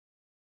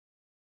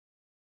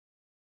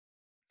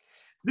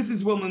This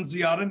is Will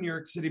Nunziata, New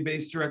York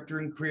City-based director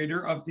and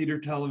creator of theater,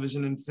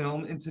 television, and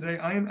film. And today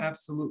I am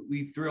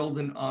absolutely thrilled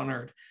and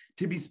honored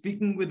to be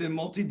speaking with a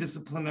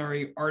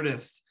multidisciplinary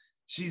artist.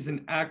 She's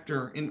an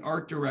actor, an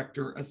art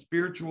director, a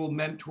spiritual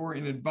mentor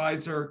and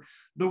advisor,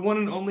 the one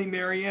and only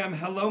MARYAM.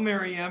 Hello,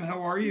 MARYAM.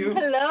 How are you?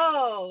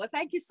 Hello.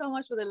 Thank you so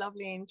much for the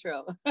lovely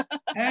intro.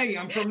 Hey,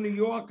 I'm from New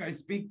York. I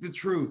speak the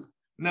truth.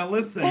 Now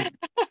listen,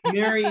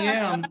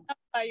 MARYAM.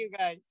 How are you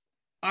guys?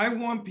 I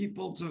want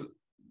people to,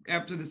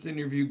 after this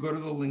interview, go to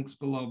the links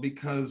below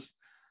because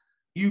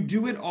you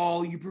do it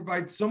all. You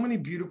provide so many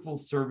beautiful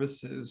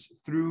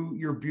services through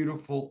your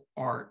beautiful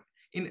art.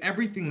 In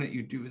everything that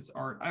you do is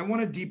art. I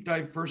want to deep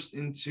dive first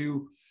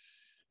into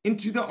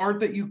the art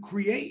that you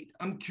create.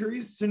 I'm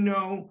curious to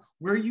know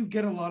where you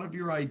get a lot of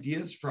your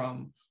ideas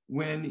from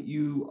when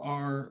you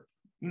are,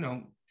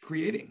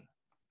 creating.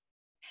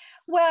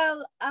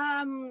 Well,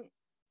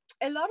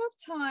 a lot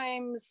of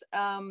times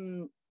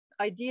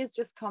ideas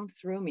just come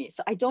through me.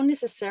 So I don't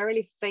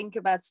necessarily think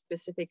about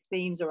specific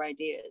themes or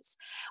ideas.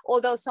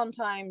 Although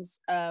sometimes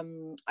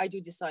I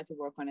do decide to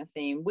work on a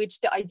theme, which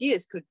the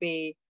ideas could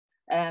be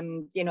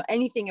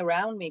anything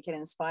around me can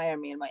inspire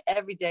me in my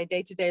everyday,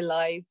 day-to-day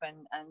life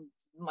and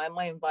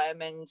my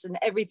environment, and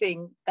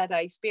everything that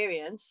I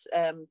experience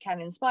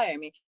can inspire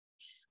me.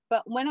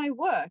 But when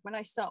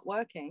I start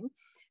working,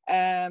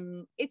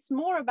 it's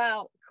more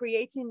about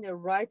creating the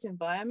right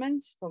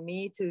environment for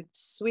me to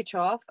switch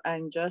off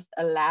and just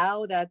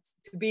allow that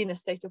to be in a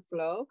state of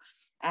flow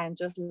and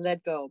just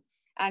let go.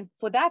 And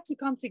for that to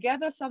come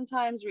together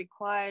sometimes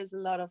requires a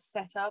lot of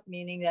setup,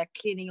 meaning that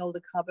cleaning all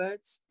the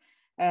cupboards,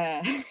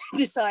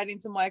 deciding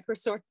to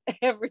microsort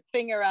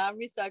everything around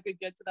me so I could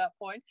get to that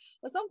point.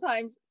 But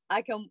sometimes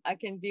I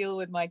can deal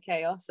with my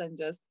chaos and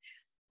just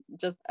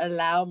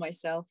allow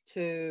myself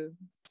to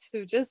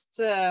just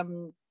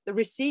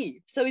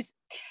receive. So it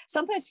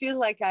sometimes feels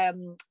like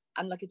I'm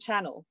like a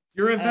channel.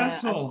 You're a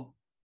vessel.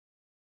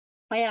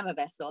 I am a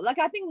vessel. Like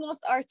I think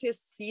most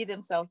artists see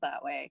themselves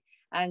that way.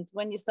 And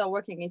when you start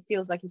working, it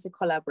feels like it's a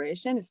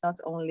collaboration. It's not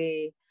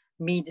only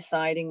me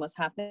deciding what's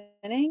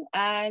happening,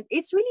 and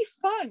it's really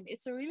fun.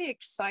 It's a really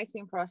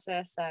exciting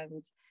process.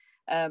 And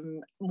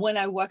when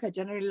I work, I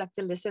generally like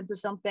to listen to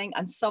something,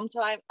 and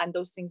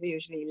those things are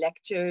usually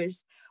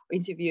lectures,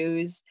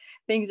 interviews,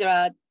 things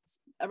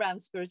around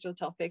spiritual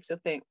topics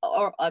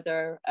or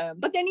other,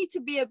 but they need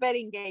to be a bit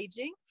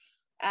engaging.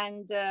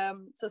 And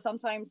so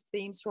sometimes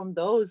themes from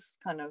those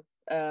kind of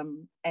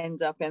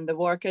end up in the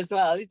work as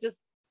well. It just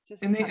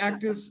and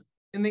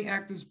they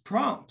act as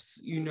prompts,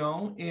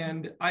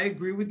 and I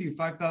agree with you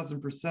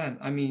 5,000%.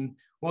 I mean,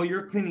 while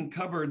you're cleaning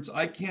cupboards,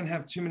 I can't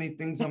have too many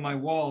things on my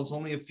walls,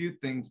 only a few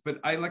things, but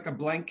I like a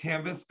blank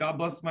canvas. God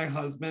bless my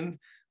husband,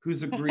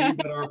 who's agreed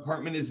that our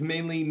apartment is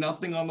mainly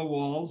nothing on the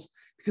walls,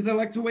 because I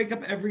like to wake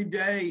up every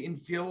day and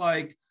feel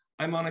like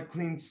I'm on a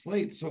clean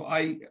slate. So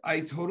I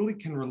totally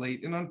can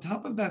relate. And on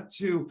top of that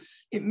too,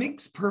 it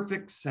makes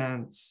perfect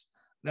sense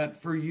that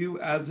for you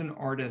as an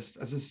artist,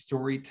 as a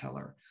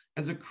storyteller,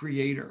 as a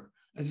creator,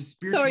 as a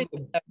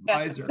spiritual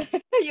advisor.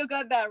 Yes. You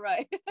got that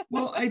right.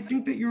 Well, I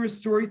think that you're a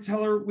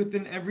storyteller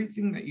within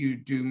everything that you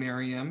do,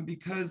 MARYAM,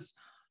 because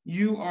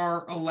you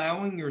are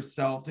allowing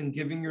yourself and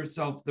giving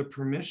yourself the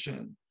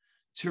permission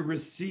to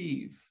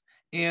receive.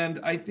 And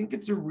I think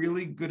it's a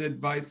really good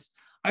advice.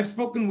 I've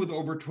spoken with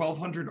over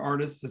 1,200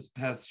 artists this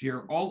past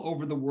year, all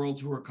over the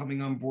world, who are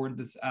coming on board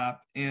this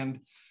app. And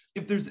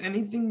if there's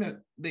anything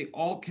that they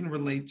all can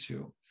relate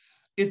to,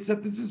 it's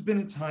that this has been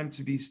a time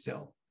to be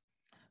still.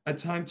 A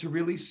time to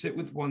really sit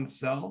with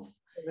oneself.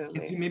 Absolutely.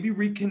 And to maybe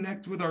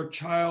reconnect with our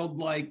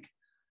childlike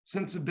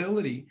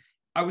sensibility.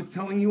 I was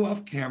telling you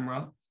off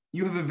camera,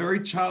 you have a very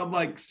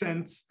childlike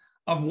sense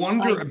of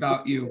wonder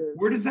about you.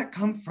 Where does that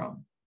come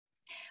from?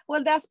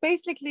 Well, that's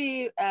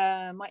basically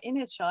my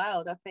inner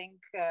child. I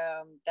think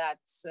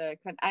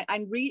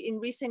in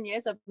recent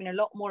years, I've been a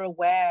lot more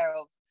aware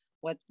of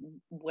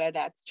where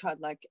that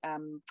childlike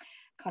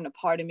kind of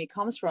part of me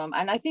comes from.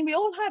 And I think we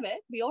all have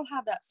it. We all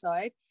have that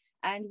side.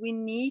 And we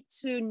need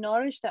to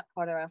nourish that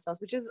part of ourselves,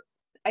 which is,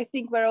 I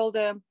think, where all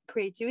the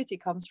creativity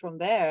comes from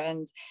there.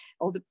 And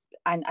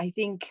I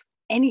think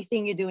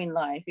anything you do in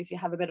life, if you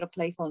have a bit of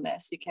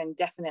playfulness, you can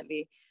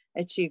definitely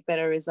achieve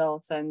better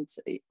results and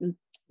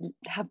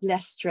have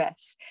less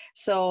stress.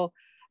 So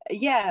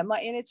yeah,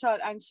 my inner child,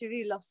 and she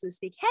really loves to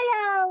speak.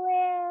 Hello,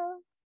 Will.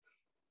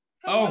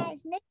 Hi,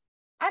 guys.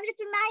 I'm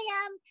little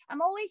MARYAM.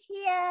 I'm always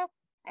here,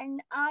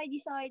 and I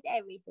decide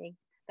everything.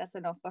 That's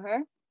enough for her.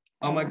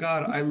 Oh my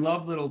God, I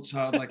love little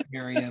childlike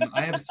MARYAM.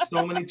 I have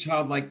so many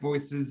childlike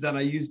voices that I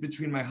use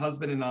between my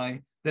husband and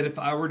I, that if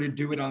I were to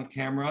do it on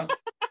camera.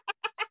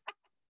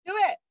 Do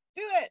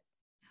it.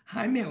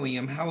 Hi,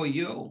 MARYAM, how are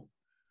you?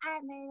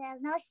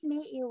 Nice to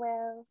meet you,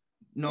 Will.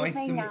 Nice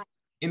to meet you.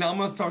 And I'm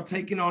gonna start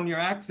taking on your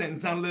accent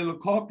and sound a little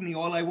cockney.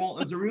 All I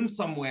want is a room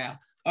somewhere.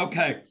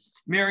 Okay,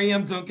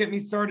 MARYAM, don't get me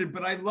started,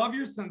 but I love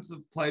your sense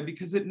of play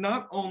because it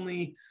not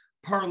only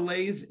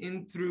parlays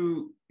in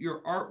through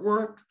your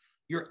artwork,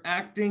 your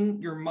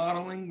acting, your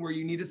modeling, where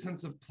you need a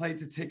sense of play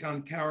to take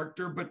on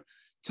character, but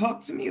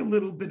talk to me a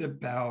little bit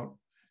about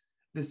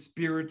the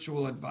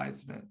spiritual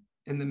advisement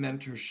and the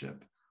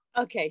mentorship?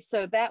 Okay,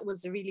 so that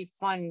was a really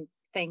fun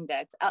thing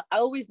that I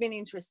always been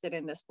interested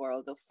in this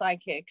world of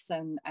psychics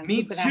and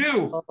Me too.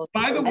 supernatural.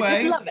 By the I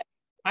just way, love it.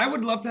 I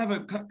would love to have a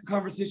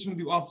conversation with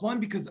you offline,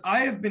 because I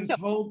have been Sure.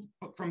 told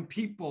from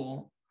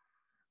people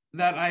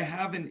that I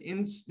have an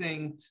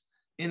instinct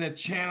in a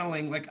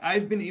channeling. Like,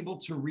 I've been able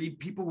to read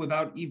people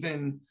without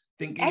even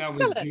thinking I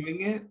was Excellent.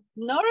 doing it.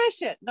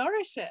 Nourish it,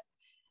 nourish it.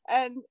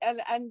 And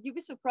you'll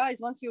be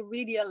surprised once you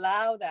really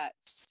allow that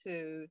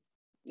to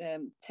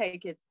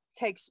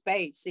take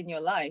space in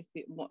your life.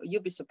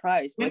 You'll be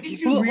surprised. When What did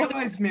you you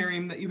realize,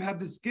 Miriam, that you had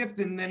this gift,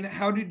 and then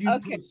how did you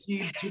Okay.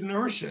 proceed to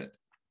nourish it?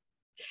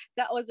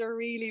 That was a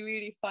really,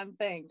 really fun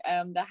thing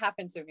that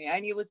happened to me,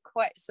 and it was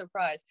quite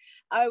surprised.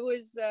 I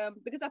was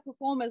because I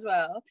perform as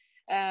well,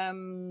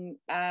 and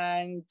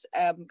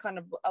kind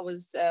of I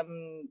was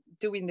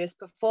doing this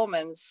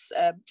performance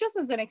just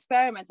as an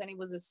experiment, and it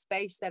was a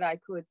space that I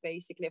could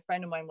basically, a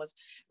friend of mine was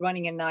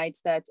running a night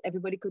that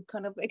everybody could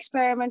kind of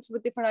experiment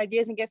with different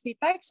ideas and get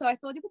feedback. So I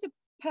thought it was a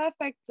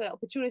perfect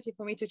opportunity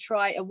for me to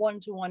try a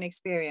one-to-one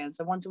experience,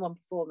 a one-to-one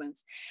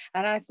performance.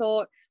 And I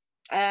thought,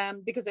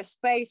 because the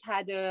space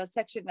had a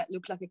section that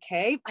looked like a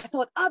cave, I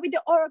thought I'll be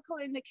the oracle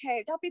in the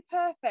cave. That'll be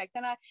perfect.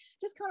 And I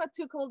just kind of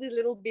took all these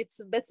little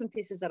bits and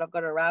pieces that I've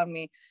got around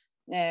me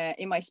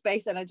in my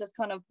space, and I just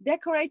kind of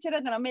decorated it,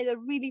 and I made a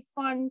really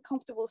fun,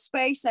 comfortable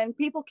space. And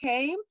people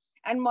came,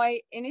 and my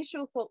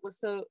initial thought was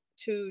to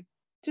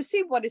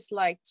see what it's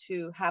like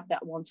to have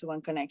that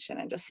one-to-one connection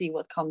and just see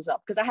what comes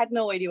up, because I had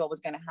no idea what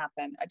was going to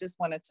happen. I just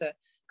wanted to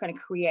kind of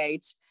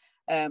create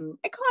a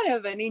kind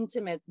of an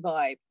intimate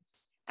vibe.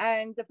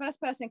 And the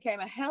first person came,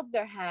 I held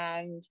their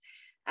hand,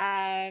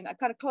 and I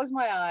kind of closed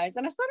my eyes,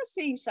 and I started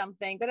seeing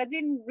something, but I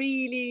didn't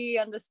really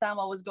understand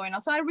what was going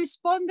on. So I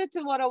responded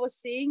to what I was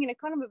seeing in a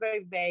kind of a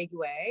very vague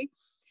way.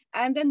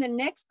 And then the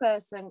next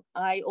person,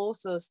 I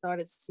also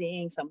started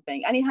seeing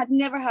something, and it had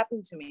never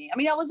happened to me. I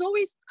mean, I was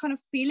always kind of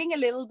feeling a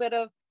little bit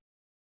of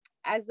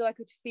as though I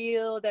could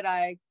feel that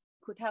I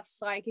could have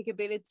psychic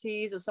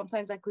abilities, or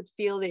sometimes I could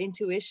feel the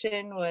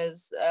intuition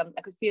was,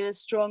 I could feel it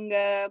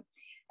stronger.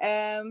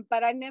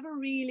 But I never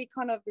really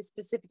kind of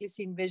specifically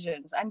seen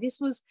visions. And this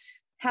was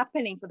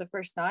happening for the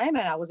first time,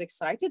 and I was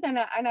excited.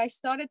 And I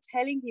started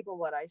telling people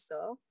what I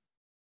saw,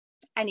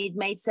 and it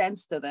made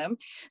sense to them.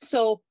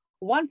 So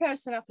one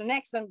person after the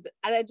next, and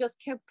I just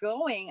kept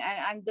going.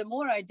 And the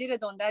more I did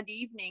it on that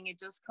evening, it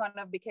just kind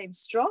of became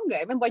stronger.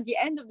 Even by the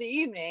end of the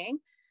evening,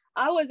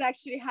 I was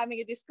actually having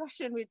a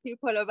discussion with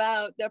people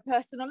about their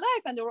personal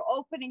life, and they were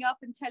opening up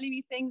and telling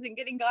me things and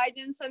getting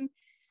guidance.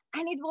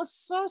 And it was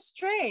so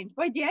strange.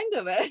 By the end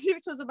of it,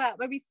 which was about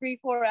maybe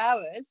 3-4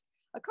 hours,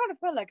 I kind of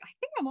felt like, I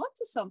think I'm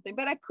onto something,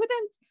 but I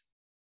couldn't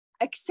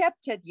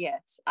accept it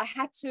yet. I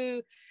had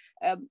to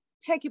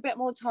take a bit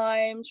more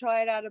time,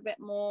 try it out a bit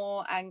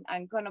more, and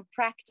kind of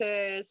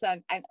practice.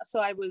 And so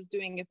I was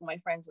doing it for my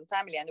friends and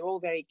family, and they're all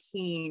very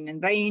keen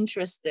and very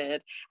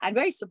interested and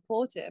very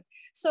supportive.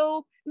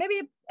 So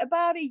maybe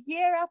about a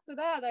year after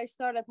that, I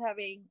started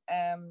having,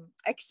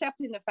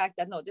 accepting the fact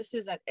that, no, this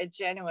is a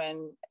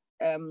genuine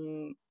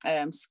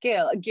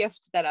skill, a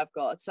gift that I've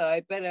got, so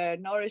I better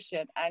nourish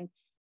it. And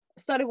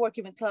started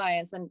working with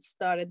clients, and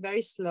started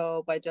very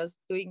slow by just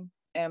doing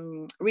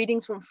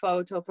readings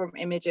from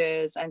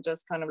images, and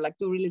just kind of like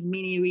do really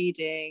mini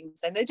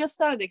readings, and they just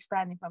started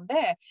expanding from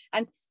there.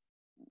 And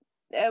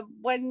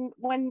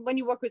when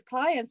you work with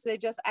clients, they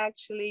just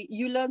actually,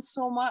 you learn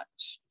so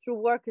much through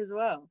work as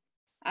well.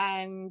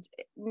 And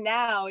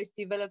now it's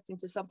developed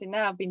into something.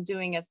 Now I've been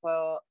doing it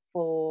for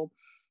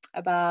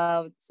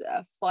about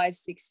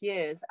 5-6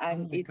 years,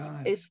 and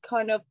it's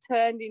kind of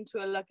turned into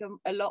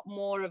a lot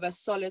more of a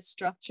solid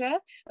structure.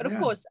 But of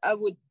course, I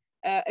would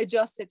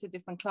adjust it to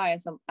different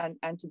clients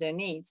and to their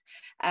needs.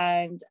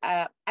 And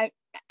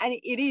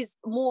it is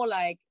more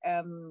like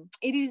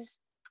it is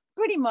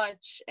pretty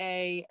much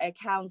a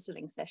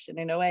counseling session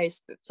in a way.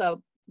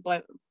 So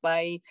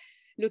by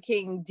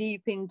looking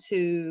deep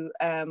into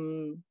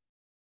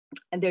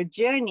and their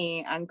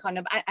journey, and kind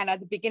of, and at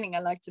the beginning I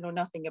like to know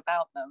nothing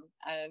about them,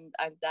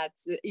 and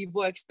that's, it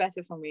works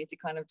better for me to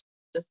kind of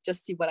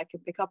just see what I can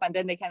pick up, and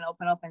then they can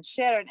open up and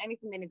share, and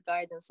anything they need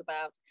guidance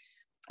about,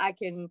 I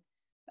can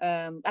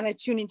and I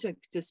tune into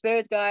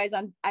spirit guides,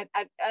 and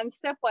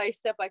step by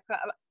step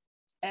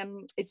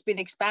it's been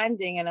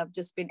expanding, and I've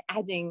just been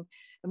adding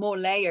more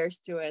layers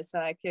to it, so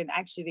I can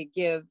actually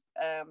give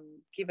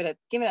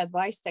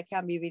advice that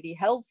can be really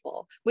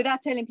helpful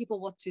without telling people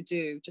what to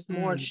do, just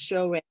more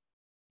showing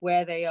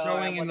where they are.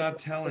 Showing and not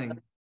telling.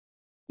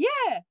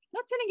 Yeah,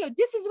 not telling you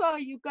this is what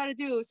you got to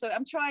do. So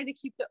I'm trying to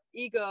keep the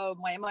ego,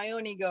 my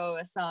own ego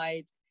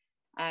aside,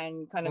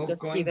 and kind of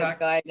just give it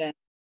guidance.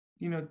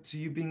 You know, to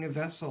you being a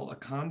vessel, a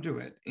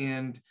conduit,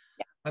 and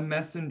a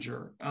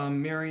messenger.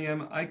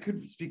 Maryam, I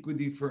could speak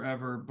with you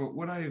forever, but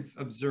what I've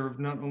observed,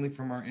 not only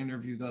from our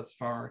interview thus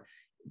far,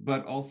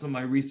 but also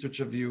my research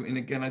of you. And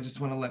again, I just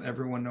want to let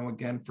everyone know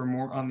again, for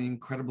more on the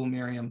incredible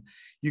Maryam,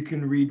 you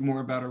can read more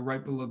about her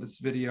right below this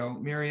video.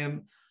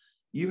 Maryam,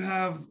 you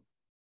have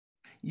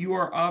You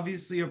are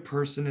obviously a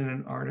person and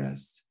an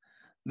artist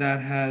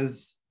that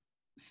has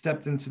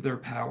stepped into their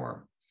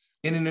power.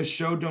 And in a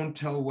show don't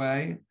tell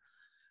way,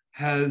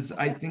 has,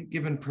 I think,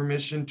 given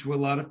permission to a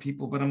lot of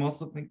people, but I'm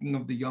also thinking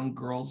of the young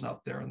girls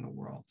out there in the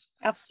world.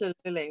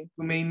 Absolutely.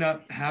 Who may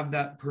not have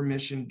that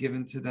permission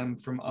given to them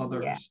from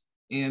others. Yeah.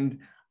 And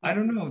I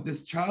don't know,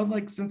 this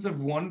childlike sense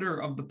of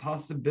wonder of the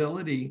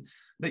possibility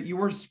that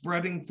you are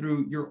spreading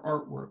through your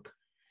artwork,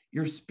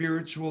 your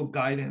spiritual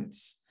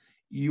guidance,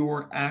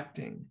 your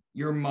acting,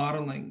 your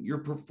modeling, your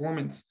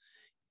performance,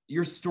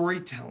 your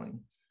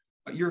storytelling,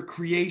 your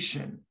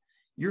creation.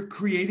 You're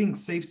creating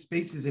safe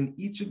spaces in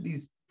each of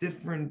these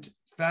different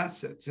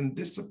facets and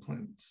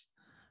disciplines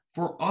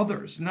for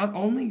others, not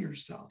only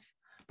yourself,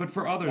 but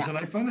for others. Yeah. And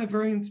I find that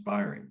very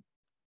inspiring.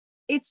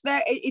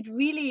 It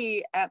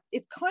really,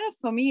 it's kind of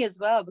for me as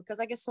well, because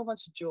I get so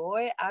much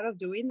joy out of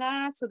doing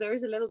that. So there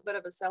is a little bit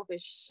of a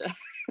selfish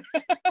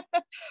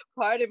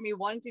part of me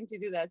wanting to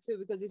do that too,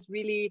 because it's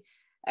really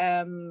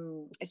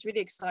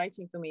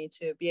exciting for me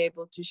to be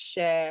able to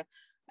share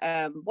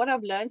what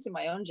I've learned in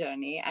my own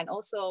journey, and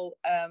also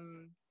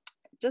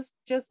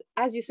just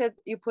as you said,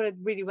 you put it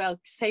really well,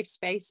 safe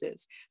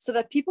spaces, so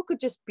that people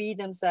could just be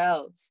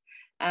themselves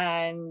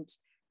and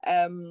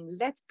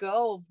let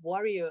go of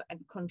worry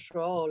and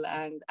control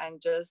and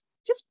just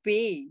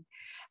be.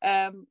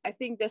 I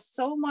think there's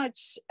so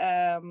much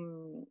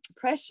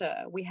pressure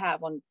we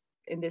have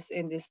in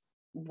this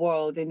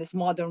world, in this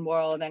modern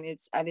world, and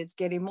it's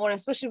getting more,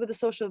 especially with the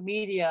social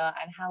media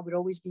and how we're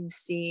always being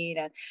seen,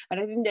 and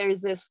I think there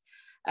is this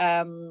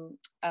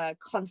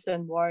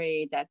constant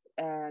worry that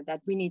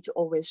we need to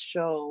always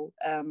show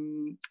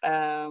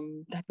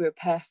that we're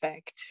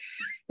perfect,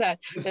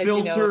 that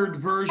filtered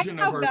version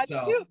of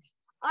ourselves.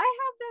 I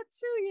have that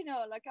too,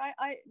 like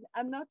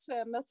I'm not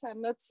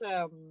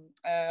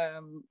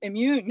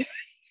immune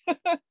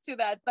to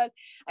that, but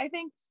I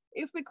think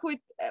if we could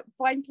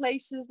find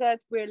places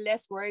that we're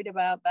less worried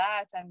about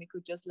that, and we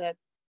could just let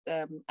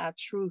our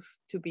truth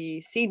to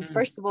be seen,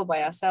 first of all,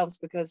 by ourselves,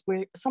 because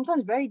we're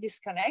sometimes very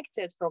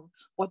disconnected from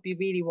what we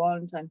really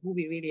want and who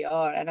we really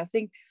are. And I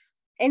think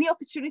any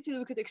opportunity that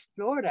we could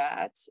explore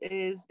that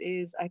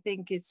is I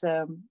think it's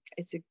a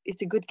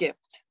good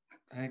gift.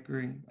 I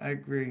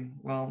agree.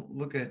 Well,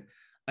 look at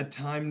a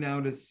time now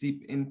to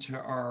seep into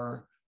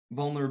our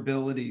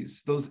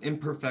vulnerabilities, those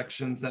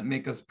imperfections that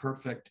make us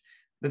perfect.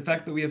 The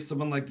fact that we have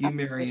someone like you,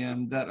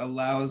 Maryam, that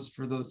allows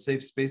for those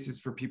safe spaces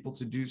for people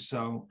to do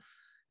so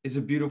is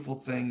a beautiful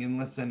thing. And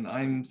listen,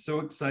 I'm so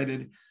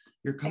excited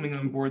you're coming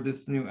on board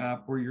this new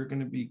app where you're going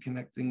to be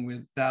connecting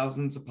with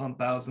thousands upon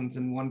thousands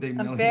and one day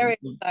millions. I'm very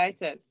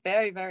excited,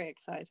 very, very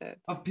excited.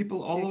 Of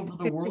people all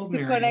over the world,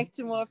 to connect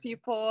to more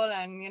people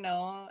and,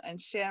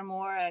 and share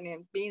more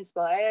and be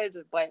inspired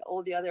by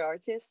all the other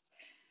artists.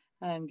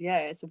 And yeah,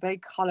 it's a very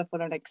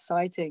colorful and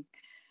exciting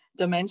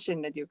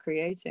dimension that you're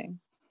creating.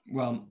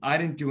 Well, I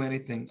didn't do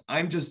anything.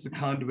 I'm just a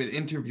conduit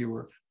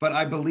interviewer, but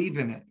I believe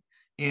in it.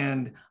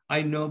 And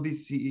I know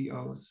these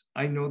CEOs.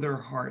 I know their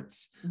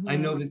hearts. Mm-hmm. I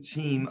know the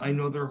team. I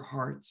know their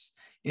hearts.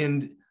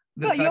 And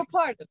you're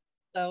part of it,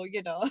 so,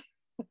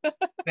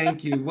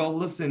 Thank you. Well,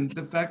 listen,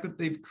 the fact that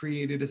they've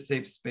created a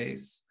safe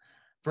space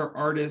for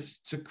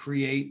artists to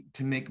create,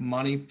 to make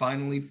money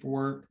finally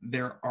for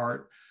their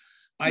art.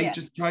 I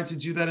just tried to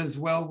do that as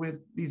well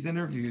with these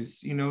interviews,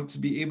 to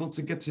be able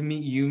to get to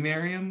meet you,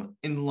 Maryam,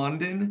 in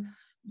London.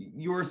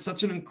 You're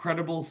such an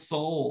incredible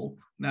soul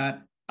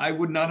that I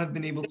would not have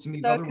been able to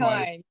meet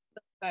otherwise.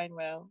 So kind,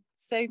 Will.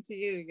 Same to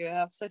you. You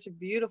have such a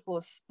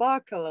beautiful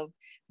sparkle of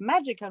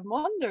magic and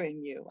wonder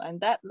in you, and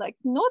that like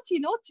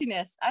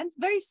naughtiness, and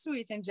very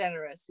sweet and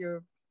generous.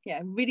 You're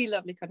really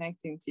lovely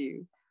connecting to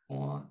you.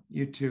 Oh,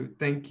 you too.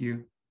 Thank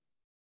you.